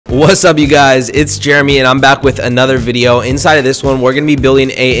What's up, you guys? It's Jeremy and I'm back with another video. Inside of this one, we're going to be building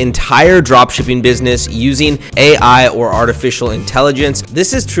an entire dropshipping business using AI or artificial intelligence.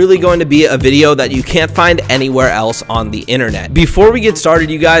 This is truly going to be a video that you can't find anywhere else on the internet. Before we get started,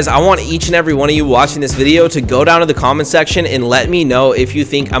 you guys, I want each and every one of you watching this video to go down to the comment section and let me know if you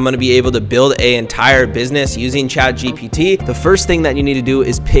think I'm going to be able to build an entire business using Chat GPT. The first thing that you need to do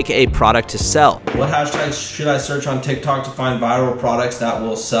is pick a product to sell. What hashtags should I search on TikTok to find viral products that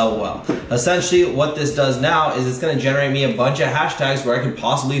will sell well? Essentially, what this does now is it's going to generate me a bunch of hashtags where I can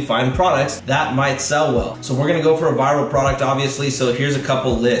possibly find products that might sell well. So we're going to go for a viral product, obviously. So here's a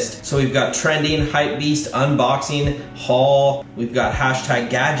couple lists. So we've got trending, hype beast, unboxing, haul. We've got hashtag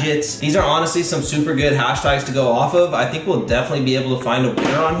gadgets. These are honestly some super good hashtags to go off of. I think we'll definitely be able to find a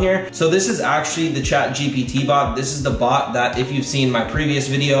winner on here. So this is actually the Chat GPT bot. This is the bot that, if you've seen my previous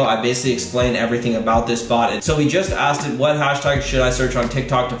video, I basically explained everything about this bot. And so we just asked it, what hashtags should I search on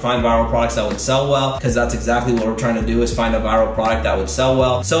TikTok to find viral products that would sell well? Because that's exactly what we're trying to do, is find a viral product that would sell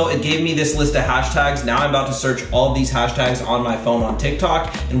well. So it gave me this list of hashtags. Now I'm about to search all of these hashtags on my phone on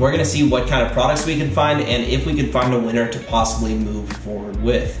TikTok, and we're gonna see what kind of products we can find and if we can find a winner to possibly move forward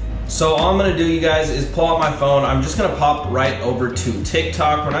with. So all I'm gonna do, you guys, is pull out my phone. I'm just gonna pop right over to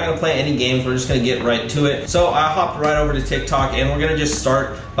TikTok. We're not gonna play any games, we're just gonna get right to it. So I hopped right over to TikTok and we're gonna just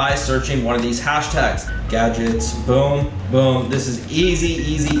start by searching one of these hashtags. Gadgets, boom, boom. This is easy,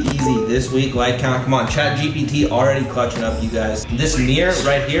 easy, easy. This week, like count, come on. Chat GPT already clutching up, you guys. This mirror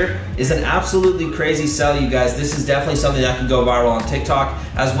right here is an absolutely crazy sell, you guys. This is definitely something that can go viral on TikTok,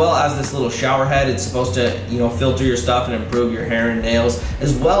 as well as this little shower head. It's supposed to, filter your stuff and improve your hair and nails,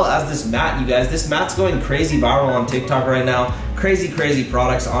 as well as this mat, you guys. This mat's going crazy viral on TikTok right now. Crazy, crazy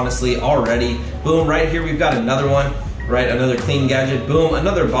products, honestly, already. Boom, right here we've got another one. Right, another clean gadget, boom,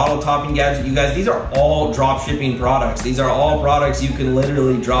 another bottle topping gadget. You guys, these are all drop shipping products. These are all products you can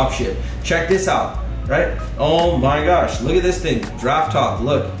literally drop ship. Check this out, right? Oh my gosh, look at this thing, draft top,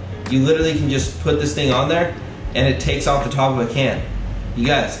 look. You literally can just put this thing on there and it takes off the top of a can. You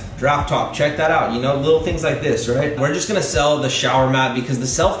guys, draft top, check that out. Little things like this, right? We're just gonna sell the shower mat because the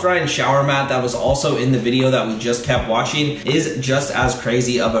self-drying shower mat that was also in the video that we just kept watching is just as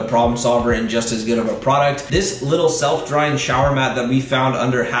crazy of a problem solver and just as good of a product. This little self-drying shower mat that we found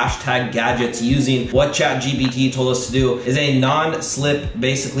under hashtag gadgets using what Chat GPT told us to do is a non-slip,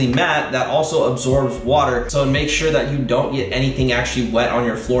 basically, mat that also absorbs water. So it makes sure that you don't get anything actually wet on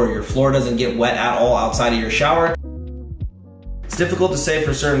your floor. Your floor doesn't get wet at all outside of your shower. It's difficult to say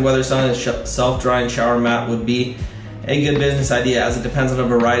for certain whether selling a self-drying shower mat would be a good business idea, as it depends on a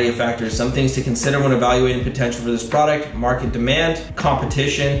variety of factors. Some things to consider when evaluating potential for this product: market demand,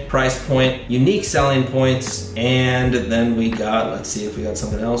 competition, price point, unique selling points, and then we got, let's see if we got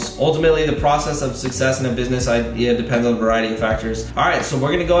something else. Ultimately, the process of success in a business idea depends on a variety of factors. All right, so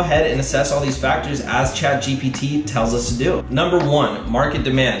we're gonna go ahead and assess all these factors as Chat GPT tells us to do. Number one, market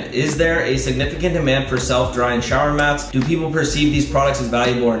demand. Is there a significant demand for self-drying shower mats? Do people perceive these products as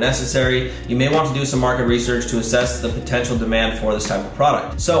valuable or necessary? You may want to do some market research to assess the potential demand for this type of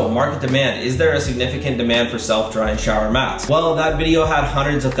product. So, market demand. Is there a significant demand for self-drying shower mats? Well, that video had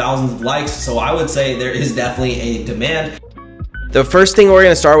hundreds of thousands of likes, so I would say there is definitely a demand. The first thing we're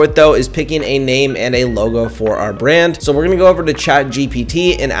gonna start with, though, is picking a name and a logo for our brand. So we're gonna go over to Chat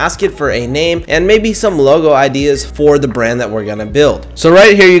GPT and ask it for a name and maybe some logo ideas for the brand that we're gonna build. So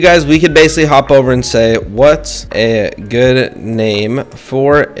right here, you guys, we could basically hop over and say, what's a good name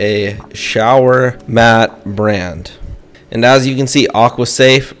for a shower mat brand? And as you can see, Aqua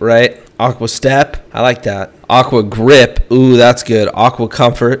Safe, right? Aqua Step, I like that. Aqua Grip, ooh, that's good. Aqua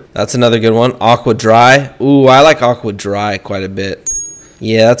Comfort, that's another good one. Aqua Dry, ooh, I like Aqua Dry quite a bit.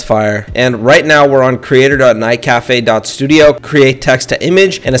 Yeah, that's fire. And right now we're on creator.nightcafe.studio, create text to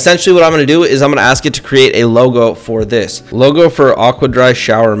image. And essentially what I'm gonna do is I'm gonna ask it to create a logo for this. Logo for Aqua Dry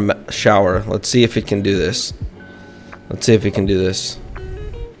shower. Let's see if it can do this. Let's see if it can do this.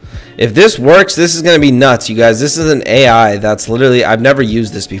 If this works, this is going to be nuts, you guys. This is an AI that's literally, I've never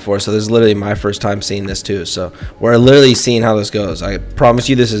used this before, so this is literally my first time seeing this too. So we're literally seeing how this goes. I promise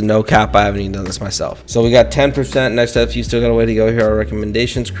you this is no cap. I haven't even done this myself. So we got 10%. Next up, you still got a way to go. Here are our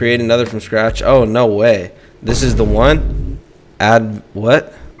recommendations. Create another from scratch. Oh, no way. This is the one? Add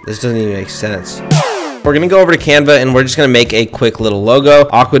what? This doesn't even make sense. We're gonna go over to Canva and we're just gonna make a quick little logo.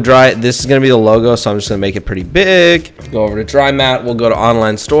 Aqua Dry, this is gonna be the logo, so I'm just gonna make it pretty big. Go over to Dry Mat, we'll go to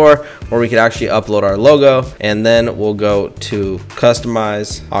online store where we could actually upload our logo, and then we'll go to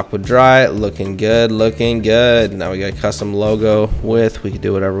customize. Aqua Dry, looking good, looking good. Now we got a custom logo width, we can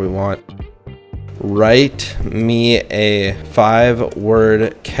do whatever we want. write me a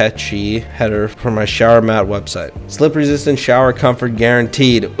 5-word catchy header for my shower mat website. Slip resistant shower comfort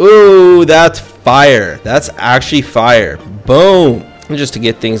guaranteed. Ooh, that's fire. That's actually fire. Boom. Just to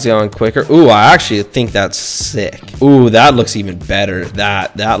get things going quicker. Ooh, I actually think that's sick. Ooh, that looks even better.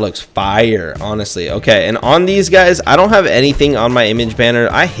 That looks fire, honestly. Okay, and on these guys, I don't have anything on my image banner.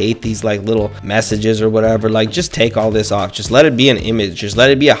 I hate these like little messages or whatever. Like, just take all this off. Just let it be an image. Just let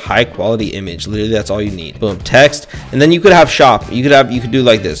it be a high quality image. Literally, that's all you need. Boom, text. And then you could have shop. You could do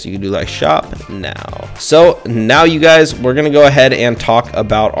like this. You could do like shop now. So now you guys, we're gonna go ahead and talk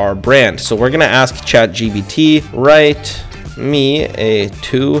about our brand. So we're gonna ask Chat GPT, write me a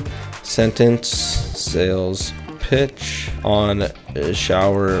 2-sentence sales pitch on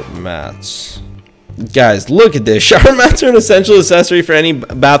shower mats. Guys, look at this. Shower mats are an essential accessory for any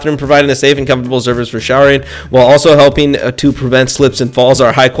bathroom, providing a safe and comfortable surface for showering while also helping to prevent slips and falls.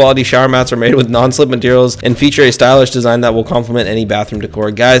 Our high quality shower mats are made with non-slip materials and feature a stylish design that will complement any bathroom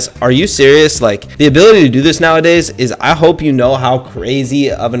decor. Guys, are you serious? Like, the ability to do this nowadays is, I hope you know how crazy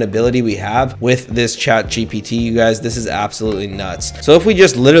of an ability we have with this Chat GPT, you guys. This is absolutely nuts. So if we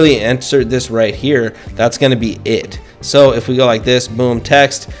just literally insert this right here, that's going to be it. So if we go like this, boom,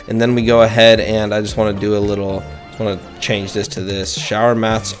 text, and then we go ahead and I just want to do a little, want to change this to this. Shower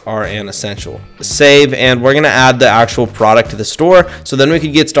mats are an essential. Save, and we're going to add the actual product to the store. So then we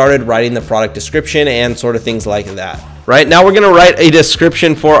could get started writing the product description and sort of things like that. Right now, we're going to write a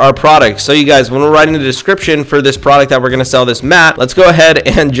description for our product. So you guys, when we're writing the description for this product that we're going to sell, this mat, let's go ahead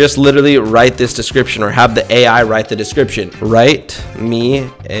and just literally write this description, or have the AI write the description. Write me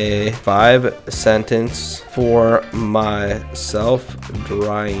a 5-sentence for my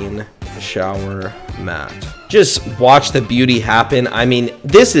self-drying shower mat. Just watch the beauty happen. I mean,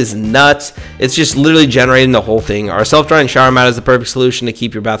 this is nuts. It's just literally generating the whole thing. Our self-drying shower mat is the perfect solution to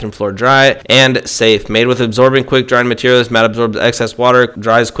keep your bathroom floor dry and safe. Made with absorbent, quick drying materials, mat absorbs excess water,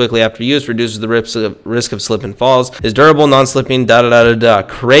 dries quickly after use, reduces the risk of slip and falls, is durable, non-slipping,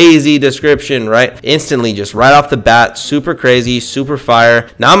 Crazy description, right? Instantly, just right off the bat, super crazy, super fire.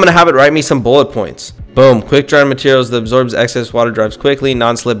 Now I'm gonna have it write me some bullet points. Boom, quick dry materials that absorbs excess water, dries quickly,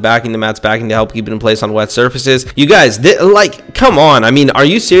 non-slip backing, the mat's backing to help keep it in place on wet surfaces. You guys, like, come on. I mean, are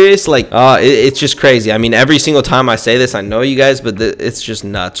you serious? Like, it's just crazy. I mean, every single time I say this, I know you guys, but it's just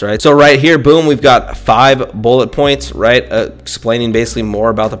nuts, right? So right here, boom, we've got 5 bullet points, right? Explaining basically more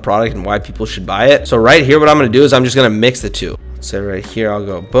about the product and why people should buy it. So right here, what I'm going to do is I'm just going to mix the two. So right here, I'll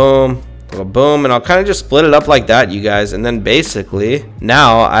go boom. Boom, and I'll kind of just split it up like that, you guys, and then basically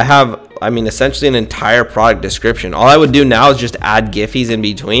now I have, I mean, essentially an entire product description. All I would do now is just add Giphies in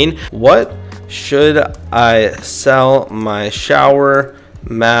between. What should I sell my shower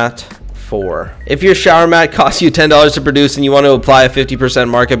mat for? If your shower mat costs you $10 to produce and you want to apply a 50%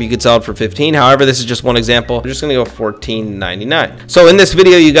 markup, you could sell it for $15. However, this is just one example. I'm just going to go $14.99. So in this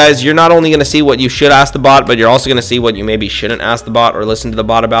video, you guys, you're not only going to see what you should ask the bot, but you're also going to see what you maybe shouldn't ask the bot or listen to the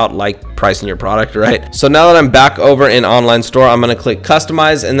bot about, like pricing your product, right? So now that I'm back over in online store, I'm going to click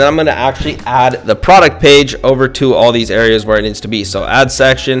customize, and then I'm going to actually add the product page over to all these areas where it needs to be. So add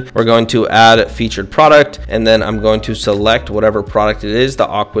section, we're going to add featured product, and then I'm going to select whatever product it is, the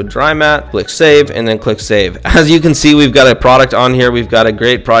Aqua Dry Mat, click save, and then click save. As you can see, we've got a product on here. We've got a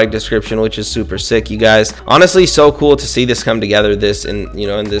great product description, which is super sick, you guys. Honestly, so cool to see this come together this in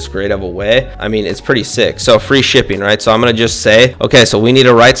this great of a way. I mean, it's pretty sick. So free shipping, right? So I'm going to just say, okay, so we need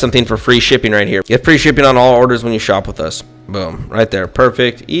to write something for free shipping right here. Get free shipping on all orders when you shop with us. Boom, right there.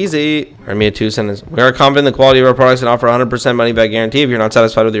 Perfect. Easy. Write me a 2-sentence. We are confident in the quality of our products and offer 100% money back guarantee. If you're not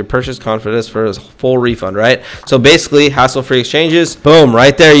satisfied with your purchase, confident us for a full refund, right? So basically, hassle-free exchanges. Boom,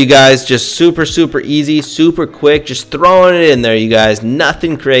 right there, you guys. Just super, super easy, super quick. Just throwing it in there, you guys.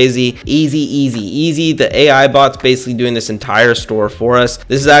 Nothing crazy. Easy, easy, easy. The AI bot's basically doing this entire store for us.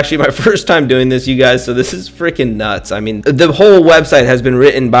 This is actually my first time doing this, you guys, so this is freaking nuts. I mean, the whole website has been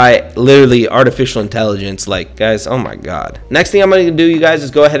written by literally artificial intelligence. Like, guys, oh my God. Next thing I'm going to do, you guys,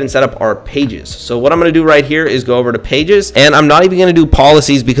 is go ahead and set up our pages. So what I'm going to do right here is go over to pages, and I'm not even going to do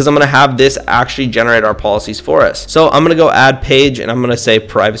policies because I'm going to have this actually generate our policies for us. So I'm going to go add page, and I'm going to say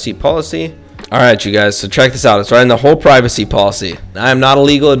privacy policy. All right, you guys, so check this out. It's right in the whole privacy policy. I am not a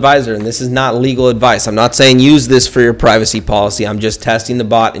legal advisor, and this is not legal advice. I'm not saying use this for your privacy policy. I'm just testing the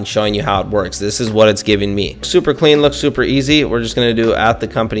bot and showing you how it works. This is what it's giving me. Super clean, looks super easy. We're just going to do at the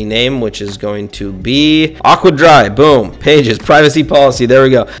company name, which is going to be Aqua Dry. Boom, pages, privacy policy. There we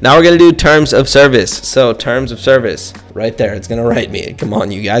go. Now we're going to do terms of service. So terms of service. Right there, it's gonna write me. Come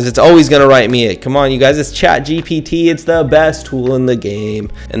on, you guys, it's always gonna write me. Come on, you guys, it's Chat GPT. It's the best tool in the game.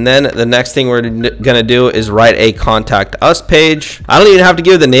 And then the next thing we're we're gonna do is write a contact us page. I don't even have to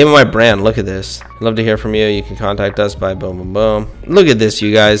give the name of my brand. Look at this. Love to hear from you. You can contact us by boom, boom, boom. Look at this,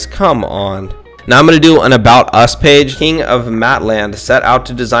 you guys. Come on. Now I'm going to do an about us page. King of Matland set out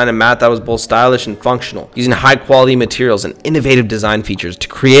to design a mat that was both stylish and functional, using high quality materials and innovative design features to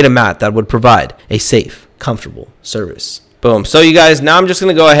create a mat that would provide a safe, comfortable service. Boom. So you guys, now I'm just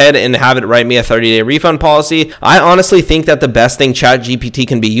going to go ahead and have it write me a 30-day refund policy. I honestly think that the best thing Chat GPT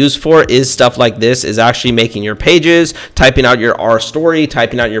can be used for is stuff like this, is actually making your pages, typing out your R story,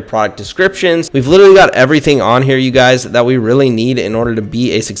 typing out your product descriptions. We've literally got everything on here, you guys, that we really need in order to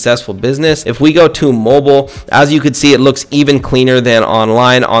be a successful business. If we go to mobile, as you can see, it looks even cleaner than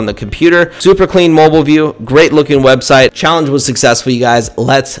online on the computer. Super clean mobile view, great looking website. Challenge was successful, you guys.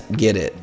 Let's get it.